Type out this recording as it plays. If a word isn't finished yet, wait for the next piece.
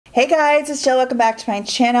Hey guys, it's Jill. Welcome back to my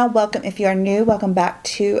channel. Welcome if you are new. Welcome back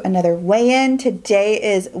to another weigh-in. Today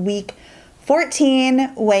is week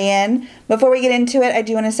 14 weigh-in. Before we get into it, I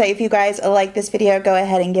do want to say if you guys like this video, go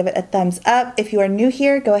ahead and give it a thumbs up. If you are new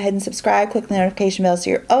here, go ahead and subscribe. Click the notification bell so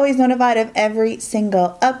you're always notified of every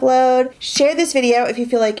single upload. Share this video if you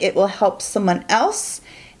feel like it will help someone else.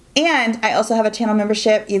 And I also have a channel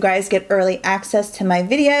membership. You guys get early access to my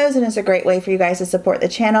videos, and it's a great way for you guys to support the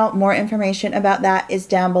channel. More information about that is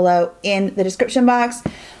down below in the description box.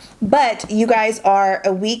 But you guys are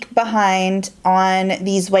a week behind on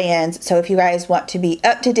these weigh-ins, so if you guys want to be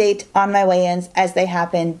up to date on my weigh-ins as they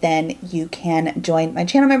happen, then you can join my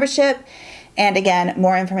channel membership. And again,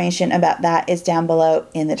 more information about that is down below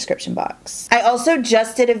in the description box. I also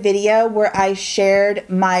just did a video where I shared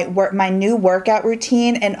my new workout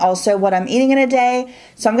routine and also what I'm eating in a day.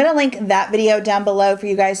 So I'm gonna link that video down below for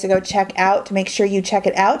you guys to go check out. Make sure you check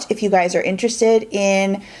it out if you guys are interested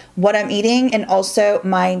in what I'm eating and also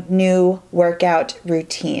my new workout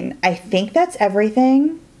routine. I think that's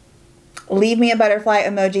everything. Leave me a butterfly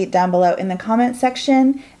emoji down below in the comment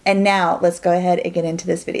section. And now let's go ahead and get into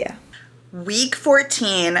this video. Week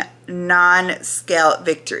 14 non-scale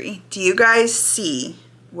victory. Do you guys see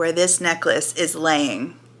where this necklace is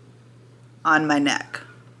laying on my neck?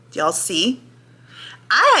 Do y'all see?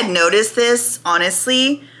 I had noticed this,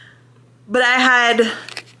 honestly, but I had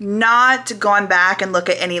not gone back and look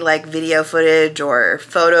at any like video footage or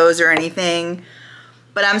photos or anything.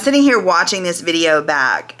 But I'm sitting here watching this video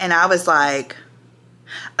back and I was like,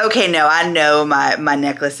 okay, no, I know my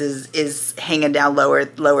necklace is hanging down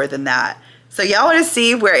lower than that. So y'all want to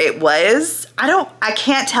see where it was? I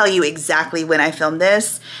can't tell you exactly when I filmed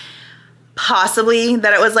this. Possibly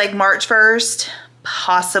that it was like March 1st,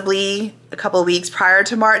 possibly a couple of weeks prior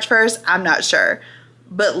to March 1st. I'm not sure.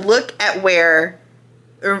 But look at where,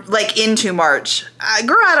 like into March.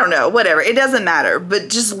 Girl, I don't know, whatever. It doesn't matter. But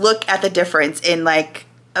just look at the difference in like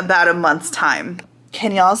about a month's time.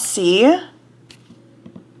 Can y'all see?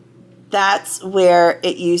 That's where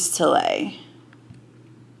it used to lay.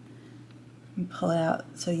 Let me pull it out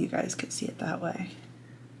so you guys can see it that way.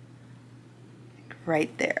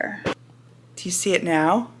 Right there. Do you see it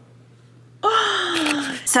now?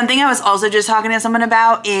 Something I was also just talking to someone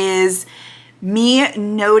about is me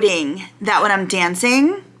noting that when I'm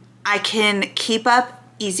dancing, I can keep up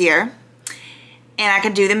easier and I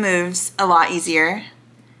can do the moves a lot easier.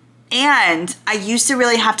 And I used to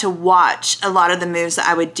really have to watch a lot of the moves that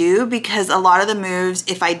I would do because a lot of the moves,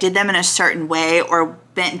 if I did them in a certain way or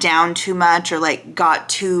bent down too much or like got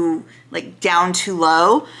too, like down too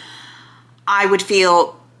low, I would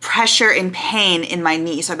feel pressure and pain in my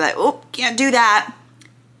knee. So I'd be like, oh, can't do that.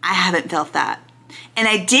 I haven't felt that. And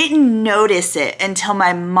I didn't notice it until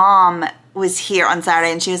my mom was here on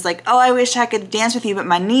Saturday and she was like, oh, I wish I could dance with you, but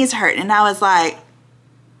my knees hurt. And I was like,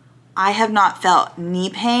 I have not felt knee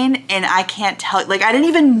pain and I can't tell, like I didn't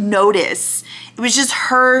even notice. It was just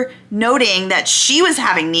her noting that she was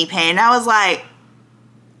having knee pain. And I was like,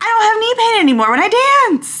 I don't have knee pain anymore when I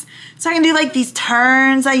dance. So I can do like these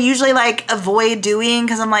turns I usually like avoid doing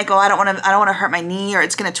because I'm like, oh, I don't want to hurt my knee or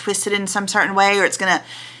it's going to twist it in some certain way or it's going to,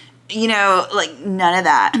 you know, like none of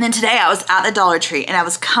that. And then today I was at the Dollar Tree and I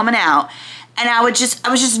was coming out and I was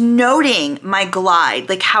just noting my glide,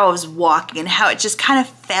 like how I was walking and how it just kind of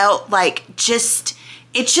felt like it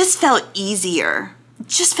just felt easier. It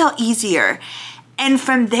just felt easier. And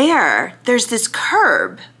from there, there's this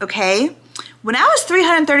curb, okay? When I was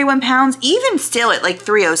 331 pounds, even still at like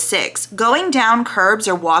 306, going down curbs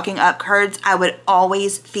or walking up curbs, I would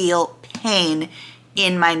always feel pain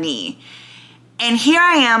in my knee. And here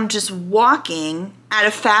I am just walking at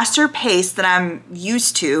a faster pace than I'm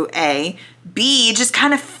used to, A. B, just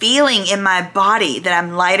kind of feeling in my body that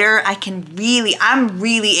I'm lighter. I'm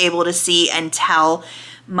really able to see and tell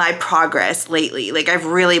my progress lately. Like I've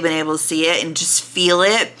really been able to see it and just feel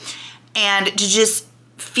it. And to just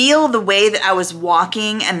feel the way that I was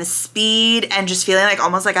walking and the speed and just feeling like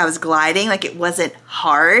almost like I was gliding, like it wasn't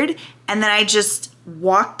hard. And then I just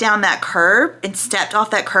walked down that curb and stepped off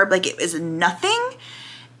that curb like it was nothing.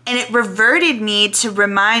 And it reverted me to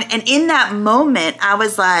remind, and in that moment, I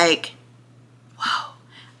was like, whoa,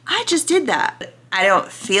 I just did that. I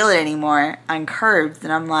don't feel it anymore on curbs.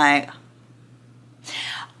 And I'm like,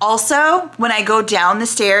 also, when I go down the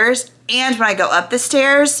stairs and when I go up the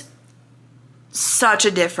stairs, such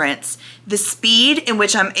a difference. The speed in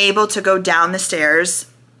which I'm able to go down the stairs,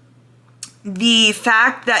 the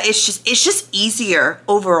fact that it's just easier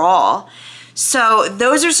overall. So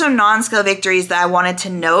those are some non-scale victories that I wanted to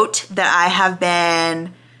note that I have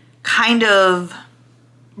been kind of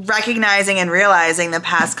recognizing and realizing the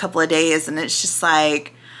past couple of days. And it's just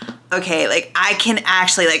like, okay, like I can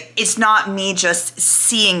actually, like, it's not me just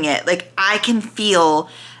seeing it. Like I can feel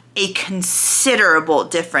a considerable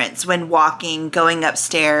difference when walking, going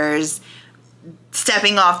upstairs,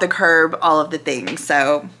 stepping off the curb, all of the things.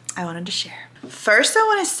 So I wanted to share. First, I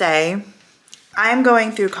want to say I'm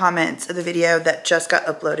going through comments of the video that just got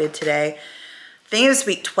uploaded today. I think it was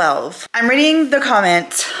week 12. I'm reading the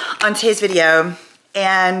comments on today's video,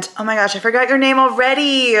 and oh my gosh, I forgot your name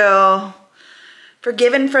already.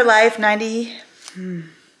 Forgiven for Life 90.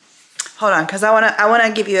 Hold on, because I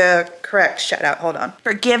wanna give you a correct shout out. Hold on.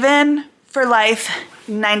 Forgiven for Life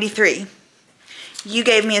 93. You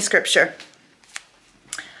gave me a scripture.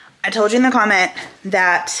 I told you in the comment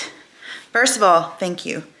that, first of all, thank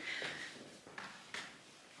you.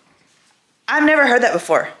 I've never heard that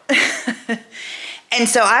before. And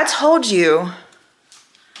so I told you,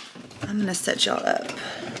 I'm gonna set y'all up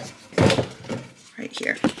right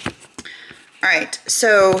here. All right,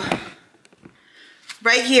 so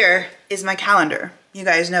right here is my calendar. You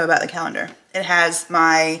guys know about the calendar. It has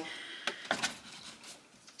my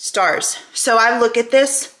stars. So I look at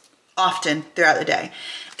this often throughout the day,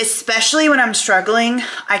 especially when I'm struggling.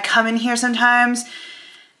 I come in here sometimes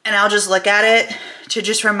and I'll just look at it to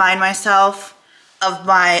just remind myself of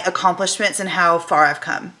my accomplishments and how far I've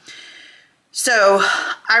come. So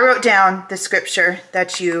I wrote down the scripture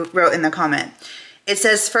that you wrote in the comment. It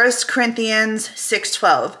says 1 Corinthians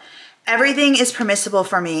 6:12. Everything is permissible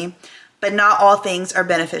for me, but not all things are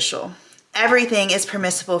beneficial. Everything is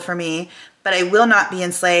permissible for me, but I will not be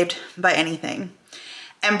enslaved by anything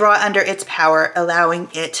and brought under its power, allowing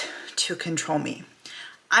it to control me.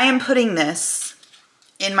 I am putting this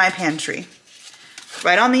in my pantry,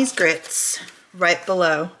 right on these grits, right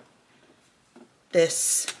below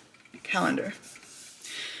this calendar.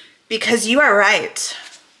 Because you are right.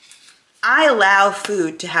 I allow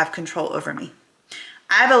food to have control over me.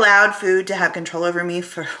 I've allowed food to have control over me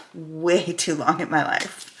for way too long in my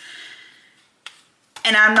life.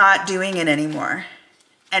 And I'm not doing it anymore.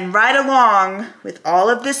 And right along with all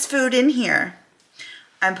of this food in here,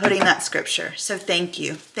 I'm putting that scripture. So thank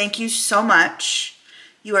you. Thank you so much.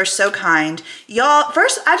 You are so kind. Y'all,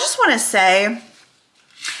 first, I just want to say,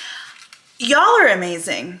 y'all are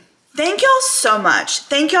amazing. Thank y'all so much.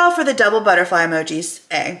 Thank y'all for the double butterfly emojis.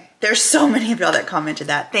 There's so many of y'all that commented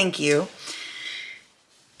that. Thank you.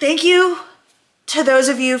 Thank you to those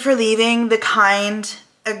of you for leaving the kind,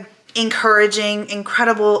 encouraging,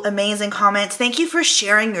 incredible, amazing comments. Thank you for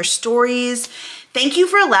sharing your stories. Thank you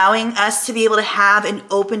for allowing us to be able to have an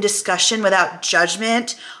open discussion without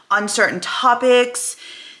judgment on certain topics.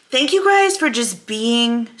 Thank you guys for just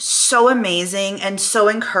being so amazing and so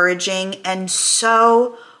encouraging and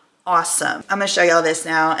so awesome. I'm gonna show y'all this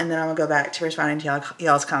now, and then I'm gonna go back to responding to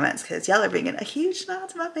y'all's comments, because y'all are bringing a huge smile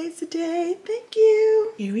to my face today. Thank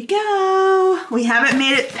you. Here we go. We haven't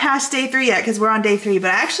made it past day 3 yet because we're on day 3,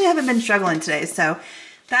 but I actually haven't been struggling today, so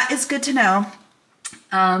that is good to know.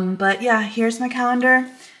 But yeah, here's my calendar,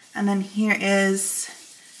 and then here is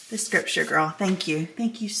the scripture, girl. Thank you.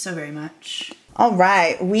 Thank you so very much. All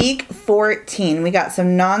right, week 14. We got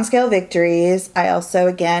some non-scale victories. I also,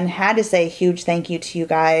 again, had to say a huge thank you to you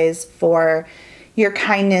guys for your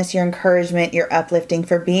kindness, your encouragement, your uplifting,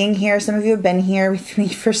 for being here. Some of you have been here with me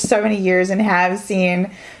for so many years and have seen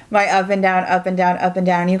my up and down, up and down, up and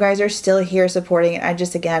down. You guys are still here supporting it. I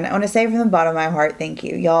want to say from the bottom of my heart, thank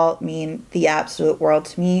you. Y'all mean the absolute world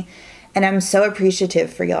to me. And I'm so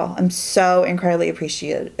appreciative for y'all. I'm so incredibly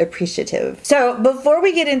appreciative. So before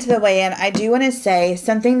we get into the weigh-in, I do want to say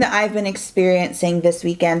something that I've been experiencing this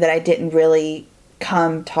weekend that I didn't really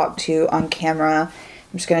come talk to on camera.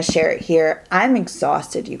 I'm just going to share it here. I'm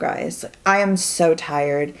exhausted, you guys. I am so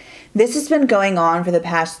tired. This has been going on for the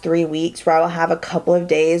past 3 weeks, where I will have a couple of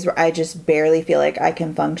days where I just barely feel like I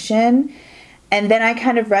can function. And then I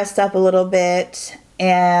kind of rest up a little bit,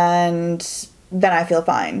 and then I feel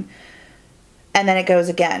fine. And then it goes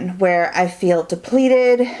again, where I feel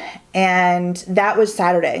depleted, and that was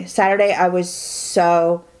Saturday. Saturday, I was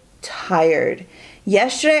so tired.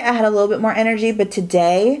 Yesterday, I had a little bit more energy, but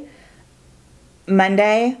today,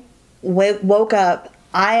 Monday, woke up,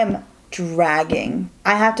 I am dragging.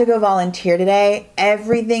 I have to go volunteer today.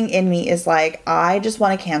 Everything in me is like, I just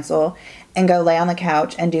want to cancel and go lay on the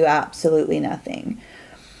couch and do absolutely nothing.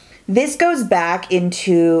 This goes back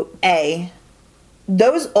into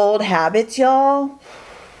those old habits, y'all.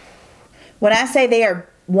 When I say they are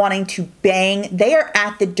wanting to bang, they are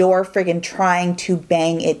at the door friggin' trying to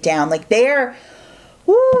bang it down. Like they're,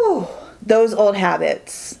 those old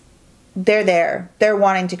habits, they're there. They're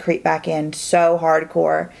wanting to creep back in so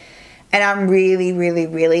hardcore. And I'm really, really,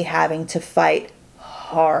 really having to fight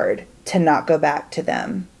hard to not go back to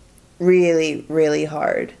them. really, really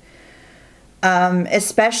hard.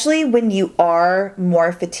 Especially when you are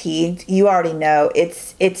more fatigued. You already know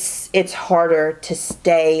it's harder to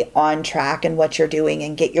stay on track in what you're doing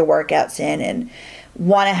and get your workouts in and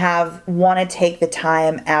want to take the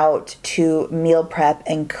time out to meal prep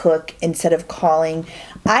and cook instead of calling.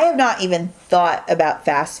 I have not even thought about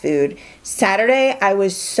fast food. Saturday, I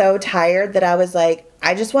was so tired that I was like,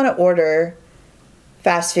 I just want to order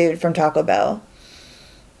fast food from Taco Bell.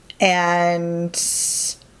 And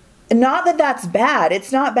not that that's bad.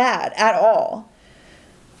 It's not bad at all.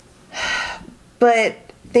 But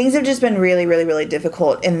things have just been really, really, really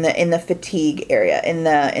difficult in the fatigue area.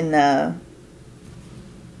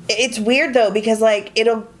 It's weird though, because like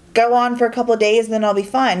it'll go on for a couple of days and then I'll be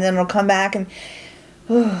fine. And then it'll come back and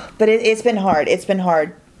but it's been hard. It's been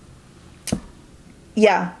hard.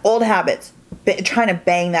 Yeah, old habits. Trying to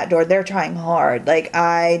bang that door. They're trying hard. Like,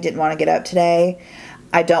 I didn't want to get up today.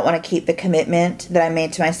 I don't want to keep the commitment that I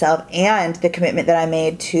made to myself and the commitment that I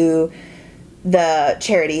made to the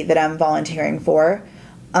charity that I'm volunteering for.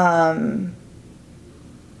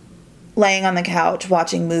 Laying on the couch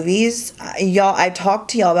watching movies. Y'all, I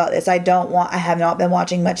talked to y'all about this. I have not been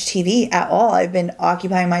watching much TV at all. I've been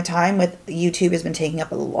occupying my time with YouTube. Has been taking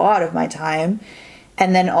up a lot of my time.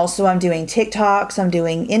 And then also I'm doing TikToks, I'm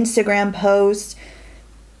doing Instagram posts.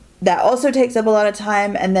 That also takes up a lot of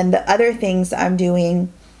time. And then the other things I'm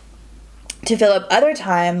doing to fill up other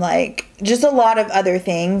time, like just a lot of other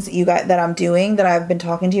things that I'm doing that I've been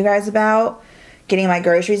talking to you guys about. Getting my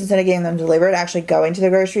groceries instead of getting them delivered, actually going to the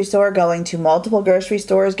grocery store, going to multiple grocery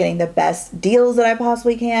stores, getting the best deals that I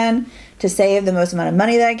possibly can to save the most amount of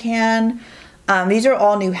money that I can. These are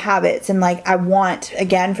all new habits. And like,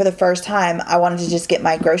 again, for the first time, I wanted to just get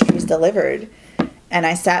my groceries delivered. And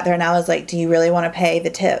I sat there and I was like, do you really want to pay the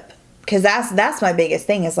tip? Because that's my biggest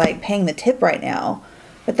thing, is like paying the tip right now.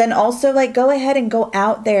 But then also like, go ahead and go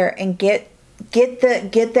out there and get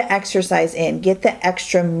the exercise in, get the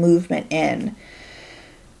extra movement in.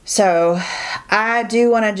 So I do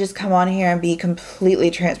want to just come on here and be completely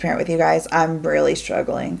transparent with you guys. I'm really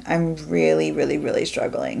struggling. I'm really, really, really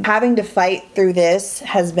struggling. Having to fight through this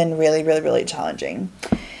has been really, really, really challenging.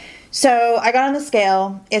 So I got on the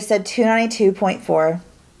scale. It said 292.4.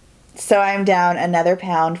 So I'm down another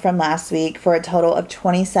pound from last week for a total of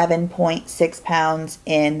 27.6 pounds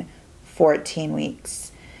in 14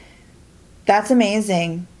 weeks. That's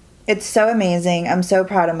amazing. It's so amazing. I'm so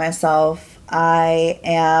proud of myself. I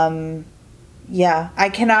can't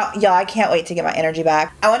wait to get my energy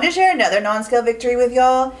back. I wanted to share another non-scale victory with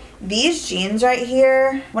y'all. These jeans right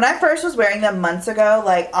here, when I first was wearing them months ago,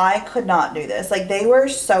 like I could not do this. Like they were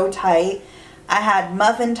so tight. I had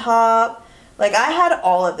muffin top. Like I had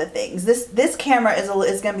all of the things. This camera is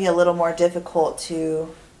going to be a little more difficult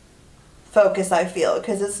to focus, I feel,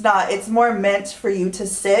 because it's more meant for you to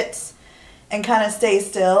sit and kind of stay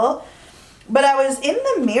still. But I was in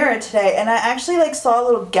the mirror today and I actually like saw a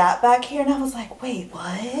little gap back here and I was like, wait,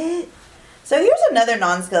 what? So here's another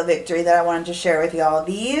non-scale victory that I wanted to share with y'all.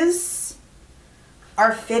 These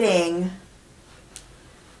are fitting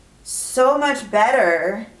so much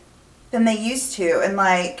better than they used to. And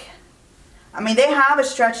like, I mean, they have a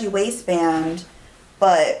stretchy waistband,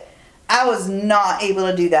 but I was not able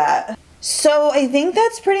to do that. So I think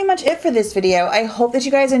that's pretty much it for this video. I hope that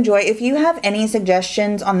you guys enjoy. If you have any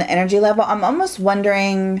suggestions on the energy level, I'm almost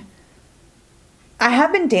wondering, I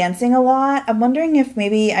have been dancing a lot. I'm wondering if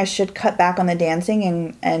maybe I should cut back on the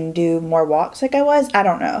dancing and do more walks like I was. I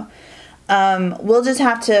don't know. We'll just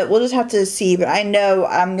have to see, but I know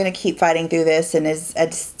I'm going to keep fighting through this, and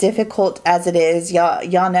as difficult as it is,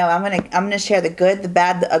 y'all know I'm going to share the good, the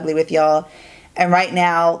bad, the ugly with y'all. And right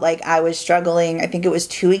now, like, I was struggling. I think it was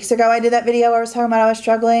 2 weeks ago I did that video where I was talking about I was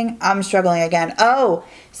struggling. I'm struggling again. Oh,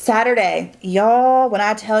 Saturday. Y'all, when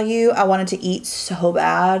I tell you I wanted to eat so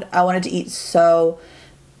bad. I wanted to eat so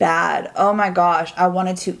bad. Oh my gosh. I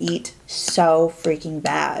wanted to eat so freaking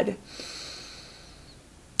bad.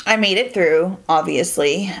 I made it through,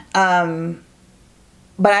 obviously.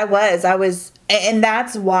 But I was, and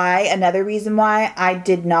that's why, another reason why I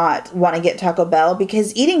did not want to get Taco Bell,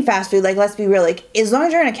 because eating fast food, like, let's be real, like, as long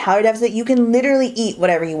as you're in a calorie deficit, you can literally eat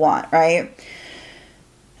whatever you want, right?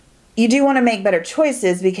 You do want to make better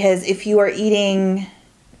choices, because if you are eating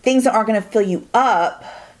things that aren't going to fill you up,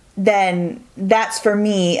 then that's, for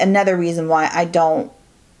me, another reason why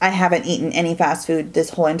I haven't eaten any fast food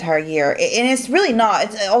this whole entire year. And it's really not,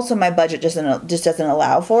 it's also my budget just doesn't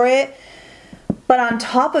allow for it. But on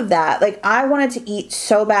top of that, like, I wanted to eat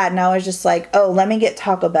so bad, and I was just like, oh, let me get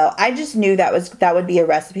Taco Bell. I just knew that would be a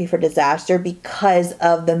recipe for disaster because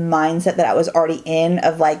of the mindset that I was already in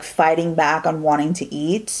of like fighting back on wanting to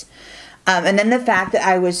eat. And then the fact that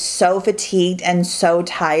I was so fatigued and so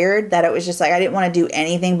tired that it was just like I didn't want to do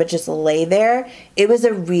anything but just lay there. It was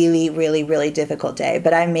a really, really, really difficult day,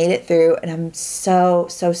 but I made it through, and I'm so,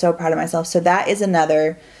 so, so proud of myself. So that is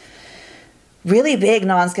another really big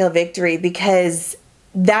non-scale victory, because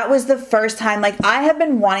that was the first time, like, I have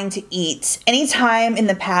been wanting to eat. Anytime in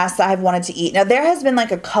the past I have wanted to eat. Now, there has been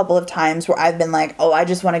like a couple of times where I've been like, oh, I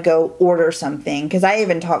just want to go order something. Because I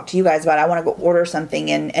even talked to you guys about it. I want to go order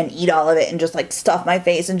something and eat all of it and just like stuff my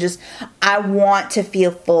face and just, I want to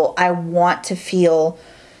feel full. I want to feel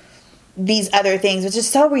these other things, which is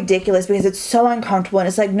so ridiculous because it's so uncomfortable. And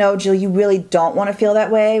it's like, no, Jill, you really don't want to feel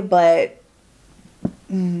that way. But,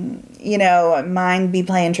 you know, mind be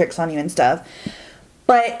playing tricks on you and stuff.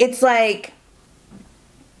 But it's like,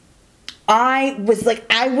 I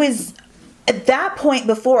was at that point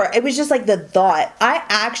before, it was just like the thought. I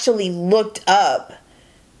actually looked up,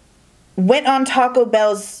 went on Taco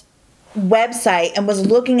Bell's website and was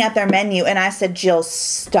looking at their menu, and I said, Jill,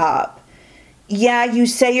 stop. Yeah, you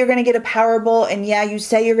say you're going to get a Powerball, and yeah, you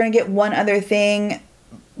say you're going to get one other thing,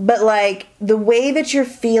 but like the way that you're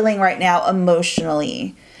feeling right now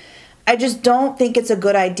emotionally, I just don't think it's a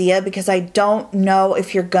good idea, because I don't know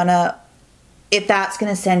if that's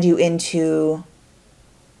gonna send you into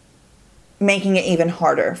making it even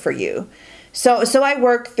harder for you. So I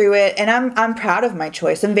worked through it, and I'm proud of my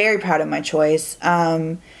choice. I'm very proud of my choice.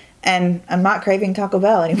 And I'm not craving Taco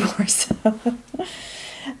Bell anymore. So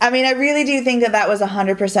I mean, I really do think that was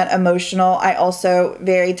 100% emotional. I also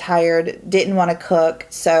very tired, didn't want to cook.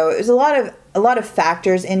 So there's a lot of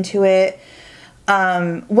factors into it.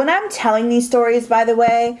 When I'm telling these stories, by the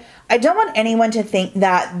way, I don't want anyone to think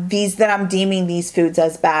that I'm deeming these foods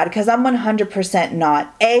as bad, because I'm 100%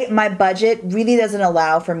 not. My budget really doesn't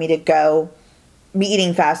allow for me to go be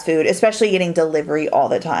eating fast food, especially getting delivery all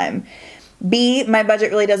the time. B, my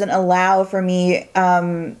budget really doesn't allow for me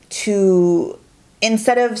to,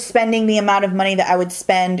 instead of spending the amount of money that I would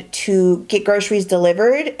spend to get groceries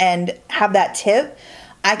delivered and have that tip,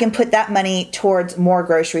 I can put that money towards more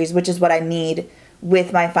groceries, which is what I need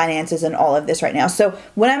with my finances and all of this right now. So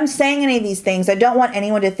when I'm saying any of these things, I don't want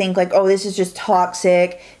anyone to think like, oh, this is just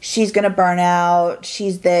toxic. She's going to burn out.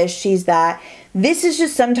 She's this, she's that. This is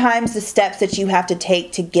just sometimes the steps that you have to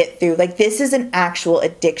take to get through. Like, this is an actual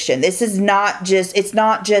addiction. This is not just, it's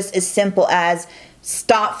not just as simple as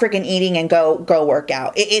stop freaking eating and go work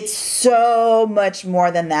out. It's so much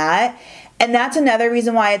more than that. And that's another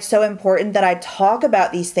reason why it's so important that I talk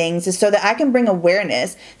about these things, is so that I can bring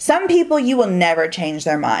awareness. Some people, you will never change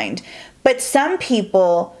their mind. But some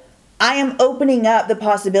people, I am opening up the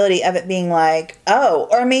possibility of it being like, oh,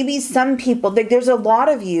 or maybe some people, there's a lot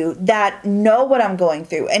of you that know what I'm going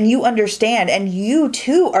through, and you understand, and you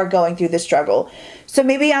too are going through the struggle. So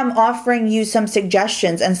maybe I'm offering you some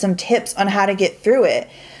suggestions and some tips on how to get through it.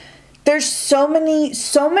 There's so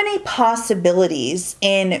many possibilities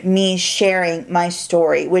in me sharing my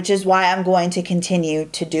story, which is why I'm going to continue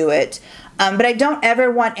to do it. But I don't ever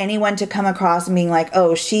want anyone to come across and being like,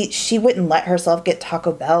 oh, she wouldn't let herself get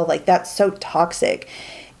Taco Bell. Like, that's so toxic.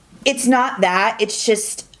 It's not that. It's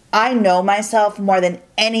just, I know myself more than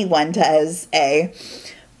anyone does, A.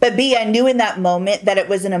 But B, I knew in that moment that it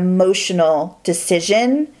was an emotional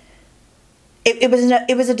decision. It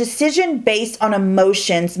was a decision based on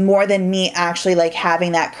emotions more than me actually like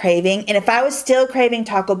having that craving. And if I was still craving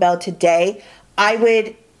Taco Bell today, I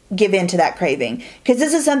would give in to that craving. Because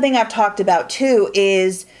this is something I've talked about too,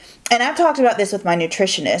 and I've talked about this with my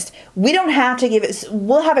nutritionist. We don't have to give it,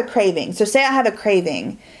 we'll have a craving. So say I have a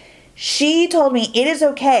craving. She told me it is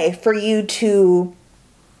okay for you to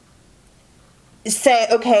say,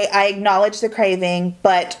 okay, I acknowledge the craving,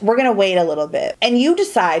 but we're going to wait a little bit. And you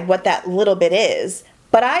decide what that little bit is.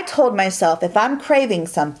 But I told myself, if I'm craving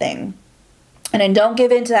something, and I don't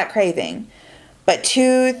give in to that craving, but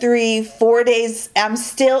 2, 3, 4 days, I'm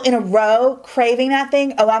still in a row craving that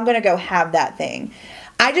thing, oh, I'm going to go have that thing.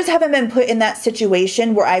 I just haven't been put in that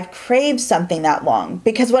situation where I've craved something that long.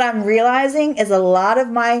 Because what I'm realizing is a lot of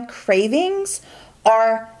my cravings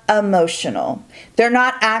are emotional. They're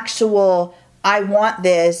not actual, I want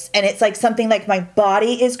this, and it's like something like my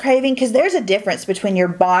body is craving, because there's a difference between your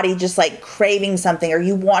body just like craving something or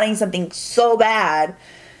you wanting something so bad,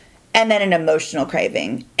 and then an emotional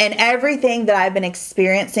craving. And everything that I've been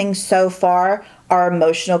experiencing so far are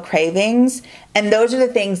emotional cravings, and those are the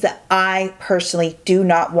things that I personally do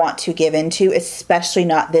not want to give into, especially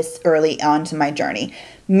not this early on to my journey.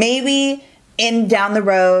 Maybe in down the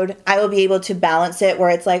road, I will be able to balance it where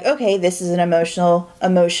it's like, okay, this is an emotional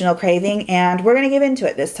craving and we're going to give into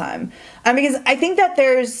it this time. Because I think that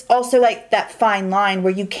there's also like that fine line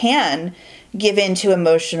where you can give into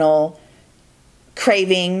emotional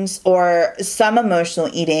cravings or some emotional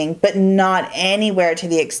eating, but not anywhere to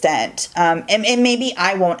the extent. And maybe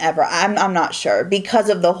I won't ever, I'm not sure, because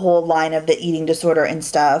of the whole line of the eating disorder and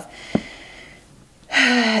stuff.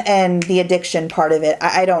 And the addiction part of it,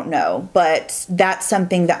 I don't know, but that's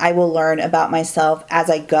something that I will learn about myself as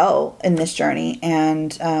I go in this journey.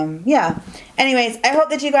 And yeah, anyways, I hope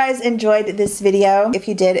that you guys enjoyed this video. If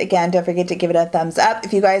you did, again, don't forget to give it a thumbs up.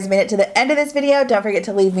 If you guys made it to the end of this video, don't forget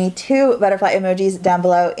to leave me 2 butterfly emojis down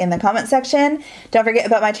below in the comment section. Don't forget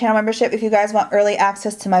about my channel membership if you guys want early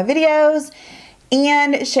access to my videos,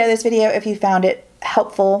 and share this video if you found it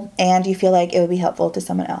helpful and you feel like it would be helpful to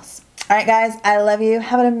someone else. All right, guys, I love you.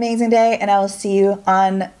 Have an amazing day, and I will see you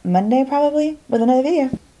on Monday probably with another video.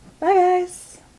 Bye, guys.